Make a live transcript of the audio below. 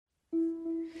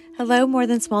Hello, More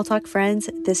Than Small Talk friends.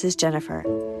 This is Jennifer.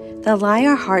 The lie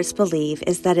our hearts believe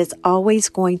is that it's always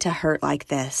going to hurt like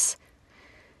this.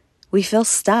 We feel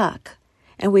stuck,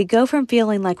 and we go from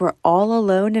feeling like we're all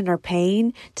alone in our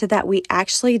pain to that we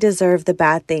actually deserve the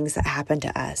bad things that happen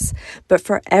to us. But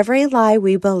for every lie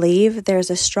we believe, there's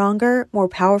a stronger, more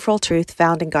powerful truth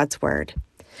found in God's Word.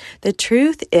 The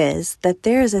truth is that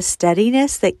there is a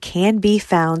steadiness that can be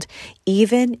found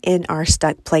even in our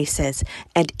stuck places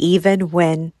and even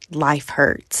when life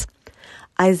hurts.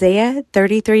 Isaiah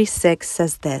 33:6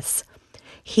 says this,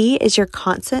 "He is your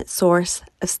constant source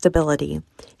of stability.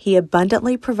 He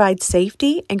abundantly provides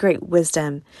safety and great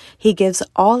wisdom. He gives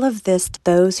all of this to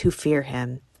those who fear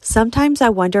him." Sometimes I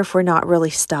wonder if we're not really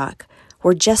stuck.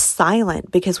 We're just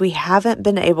silent because we haven't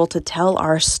been able to tell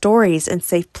our stories in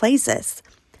safe places.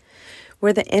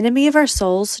 Where the enemy of our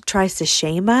souls tries to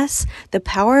shame us, the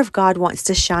power of God wants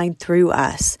to shine through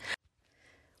us.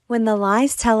 When the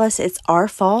lies tell us it's our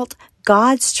fault,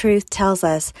 God's truth tells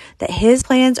us that his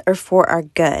plans are for our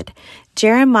good.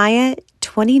 Jeremiah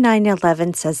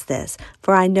 29:11 says this,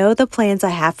 "For I know the plans I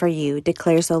have for you,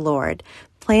 declares the Lord,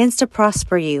 plans to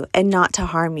prosper you and not to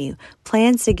harm you,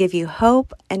 plans to give you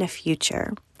hope and a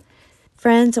future."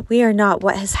 Friends, we are not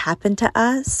what has happened to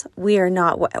us. We are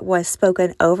not what was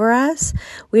spoken over us.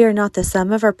 We are not the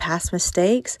sum of our past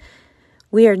mistakes.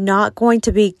 We are not going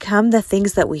to become the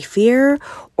things that we fear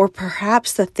or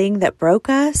perhaps the thing that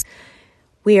broke us.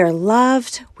 We are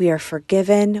loved. We are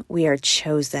forgiven. We are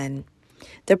chosen.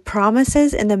 The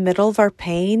promises in the middle of our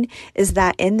pain is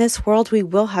that in this world we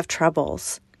will have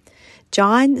troubles.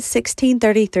 John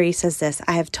 16:33 says this,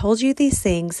 "I have told you these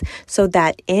things so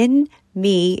that in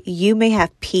me you may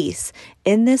have peace.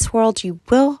 In this world you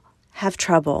will have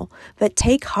trouble, but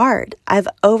take heart, I've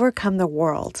overcome the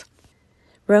world."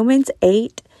 Romans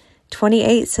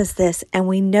 8:28 says this, "And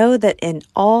we know that in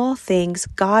all things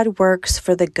God works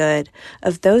for the good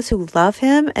of those who love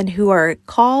him and who are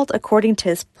called according to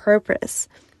his purpose."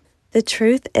 The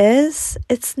truth is,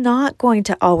 it's not going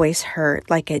to always hurt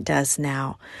like it does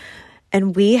now.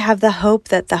 And we have the hope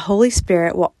that the Holy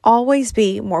Spirit will always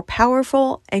be more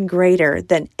powerful and greater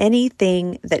than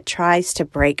anything that tries to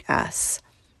break us.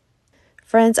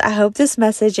 Friends, I hope this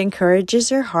message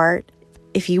encourages your heart.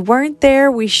 If you weren't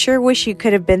there, we sure wish you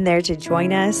could have been there to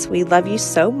join us. We love you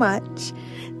so much.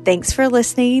 Thanks for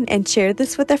listening, and share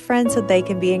this with a friend so they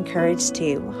can be encouraged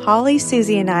too. Holly,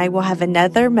 Susie, and I will have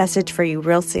another message for you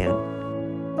real soon.